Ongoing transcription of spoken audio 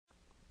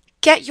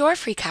Get your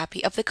free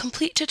copy of the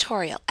complete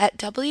tutorial at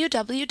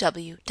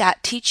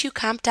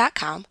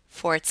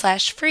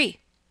www.teachucomp.com/free.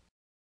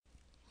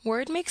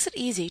 Word makes it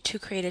easy to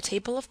create a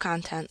table of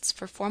contents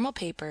for formal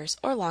papers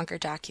or longer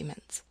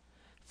documents.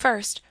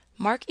 First,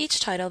 mark each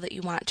title that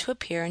you want to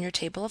appear in your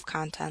table of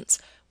contents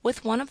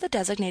with one of the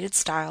designated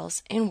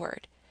styles in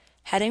Word,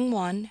 Heading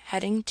 1,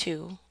 Heading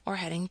 2, or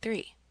Heading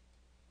 3.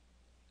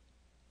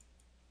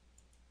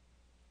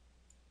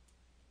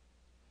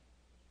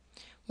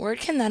 Word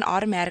can then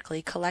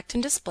automatically collect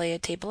and display a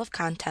table of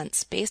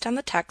contents based on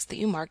the text that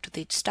you marked with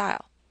each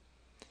style.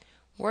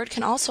 Word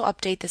can also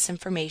update this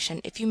information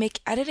if you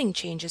make editing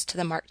changes to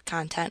the marked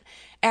content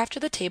after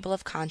the table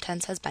of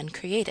contents has been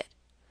created.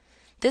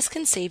 This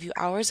can save you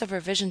hours of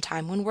revision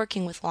time when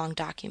working with long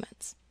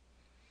documents.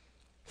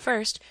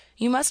 First,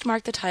 you must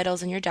mark the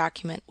titles in your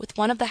document with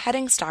one of the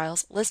heading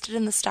styles listed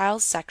in the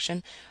Styles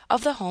section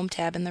of the Home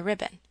tab in the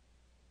ribbon.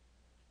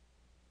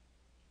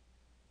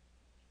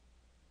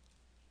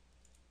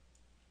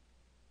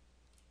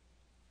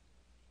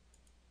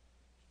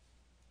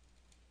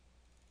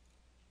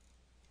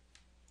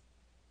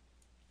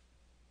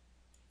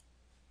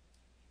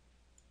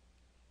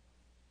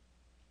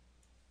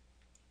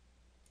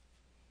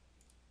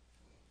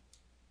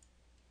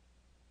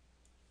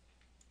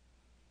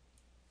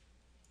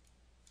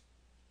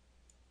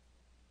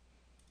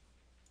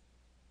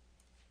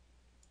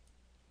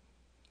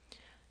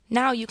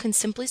 Now you can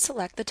simply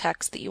select the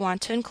text that you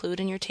want to include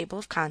in your table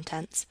of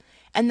contents,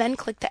 and then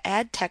click the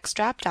Add Text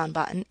drop-down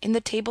button in the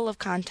Table of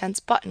Contents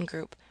button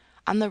group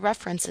on the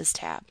References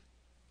tab.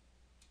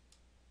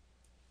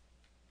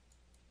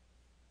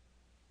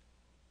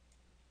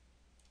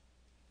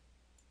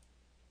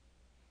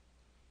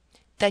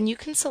 Then you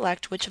can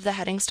select which of the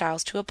heading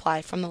styles to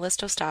apply from the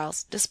list of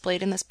styles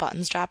displayed in this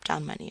button's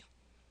drop-down menu.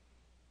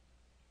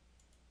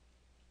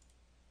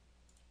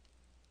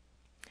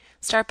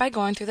 Start by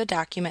going through the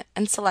document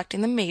and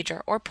selecting the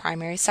major or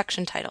primary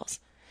section titles.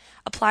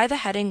 Apply the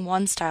Heading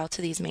 1 style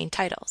to these main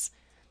titles.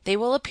 They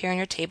will appear in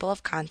your table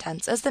of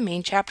contents as the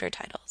main chapter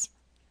titles.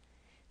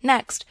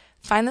 Next,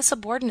 find the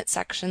subordinate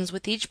sections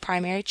with each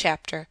primary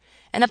chapter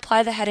and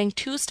apply the Heading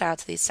 2 style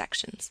to these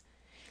sections.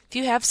 If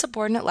you have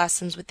subordinate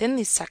lessons within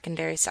these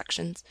secondary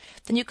sections,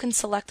 then you can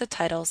select the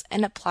titles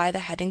and apply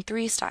the Heading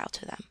 3 style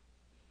to them.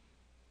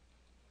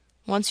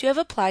 Once you have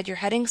applied your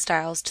heading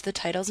styles to the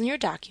titles in your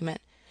document,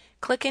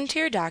 click into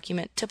your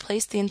document to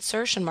place the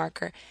insertion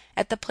marker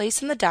at the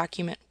place in the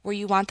document where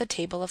you want the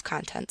table of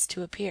contents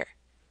to appear.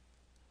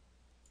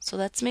 So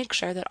let's make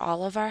sure that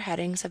all of our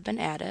headings have been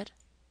added.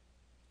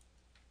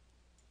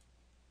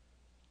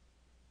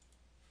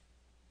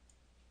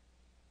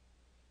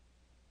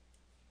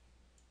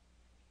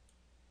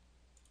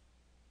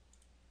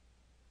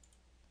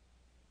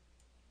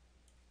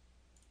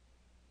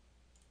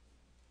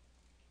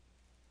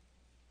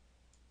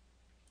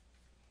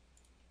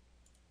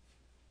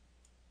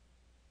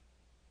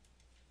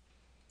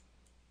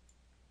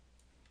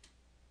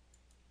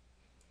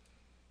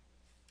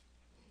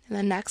 And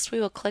then next we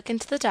will click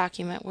into the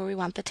document where we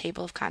want the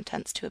table of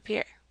contents to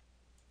appear.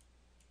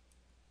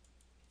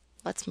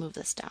 Let's move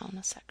this down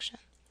a section.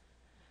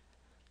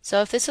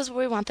 So if this is where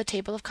we want the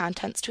table of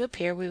contents to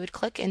appear, we would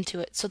click into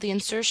it so the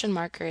insertion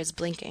marker is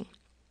blinking.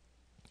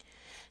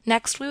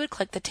 Next, we would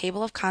click the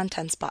Table of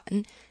Contents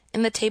button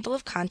in the Table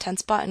of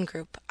Contents button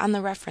group on the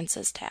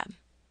References tab.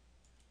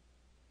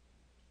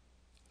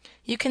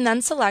 You can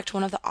then select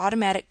one of the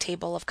automatic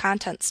table of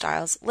contents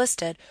styles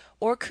listed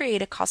or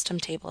create a custom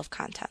table of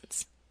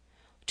contents.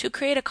 To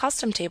create a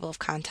custom table of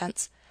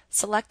contents,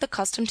 select the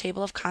Custom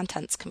Table of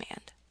Contents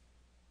command.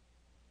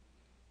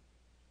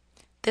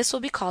 This will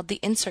be called the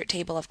Insert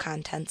Table of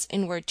Contents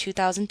in Word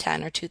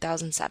 2010 or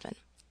 2007.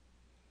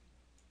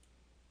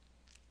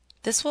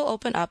 This will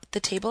open up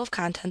the Table of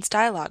Contents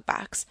dialog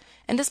box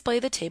and display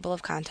the Table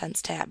of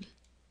Contents tab.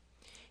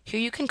 Here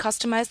you can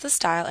customize the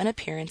style and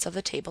appearance of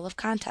the table of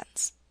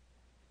contents.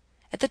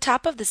 At the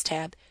top of this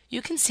tab,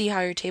 you can see how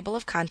your table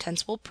of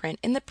contents will print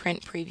in the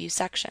Print Preview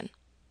section.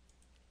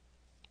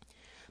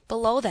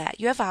 Below that,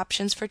 you have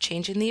options for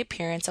changing the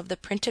appearance of the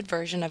printed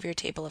version of your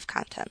table of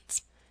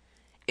contents.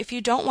 If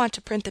you don't want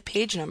to print the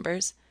page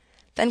numbers,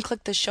 then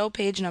click the Show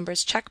Page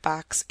Numbers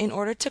checkbox in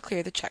order to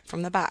clear the check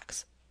from the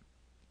box.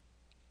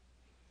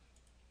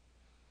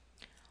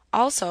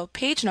 Also,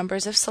 page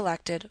numbers, if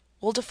selected,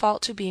 will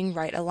default to being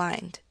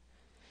right-aligned.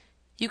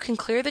 You can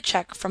clear the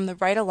check from the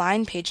Right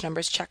Align Page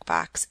Numbers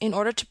checkbox in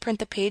order to print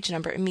the page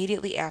number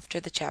immediately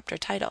after the chapter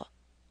title.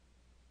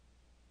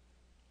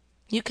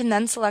 You can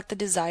then select the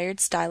desired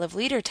Style of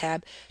Leader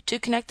tab to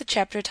connect the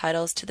chapter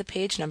titles to the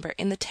page number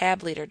in the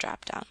Tab Leader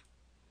dropdown.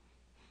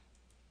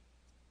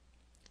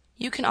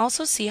 You can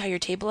also see how your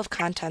table of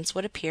contents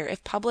would appear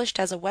if published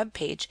as a web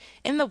page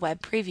in the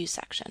Web Preview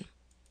section.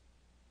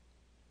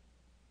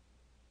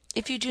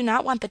 If you do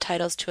not want the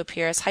titles to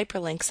appear as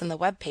hyperlinks in the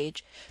web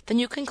page, then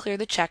you can clear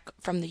the check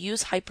from the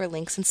Use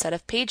Hyperlinks Instead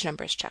of Page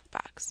Numbers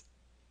checkbox.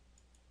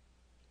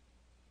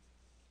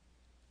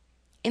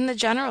 In the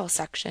General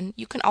section,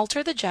 you can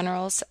alter the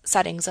general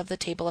settings of the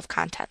table of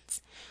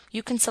contents.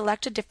 You can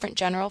select a different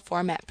general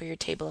format for your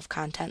table of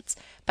contents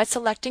by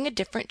selecting a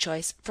different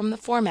choice from the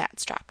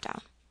Formats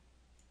dropdown.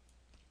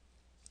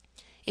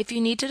 If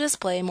you need to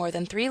display more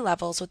than 3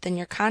 levels within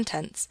your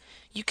contents,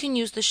 you can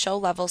use the Show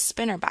Levels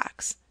spinner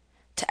box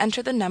to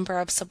enter the number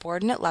of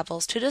subordinate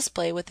levels to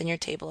display within your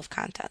table of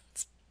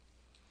contents.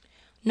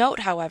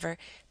 Note, however,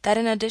 that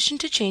in addition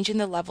to changing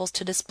the levels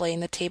to display in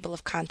the table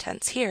of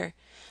contents here,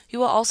 you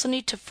will also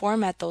need to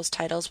format those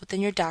titles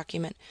within your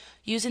document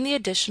using the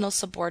additional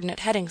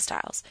subordinate heading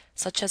styles,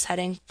 such as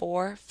heading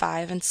 4,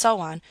 5, and so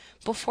on,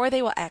 before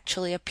they will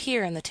actually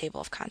appear in the table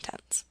of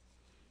contents.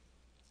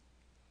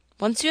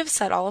 Once you have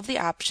set all of the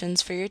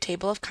options for your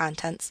table of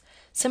contents,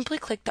 simply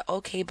click the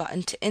OK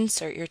button to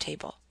insert your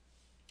table.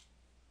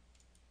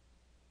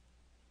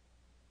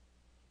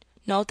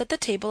 Note that the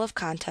table of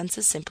contents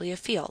is simply a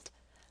field.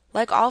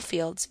 Like all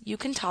fields, you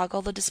can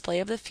toggle the display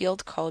of the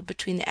field code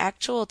between the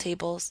actual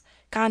table's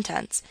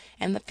contents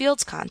and the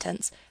field's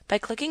contents by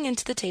clicking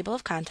into the table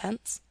of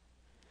contents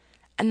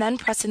and then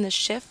pressing the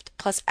Shift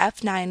plus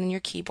F9 on your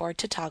keyboard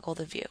to toggle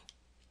the view.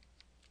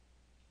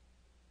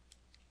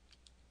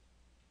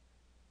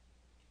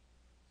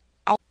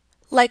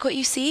 Like what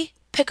you see?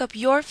 Pick up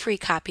your free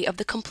copy of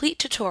the complete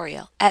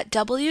tutorial at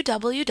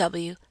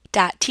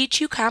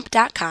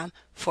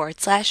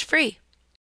www.teachucomp.com/free.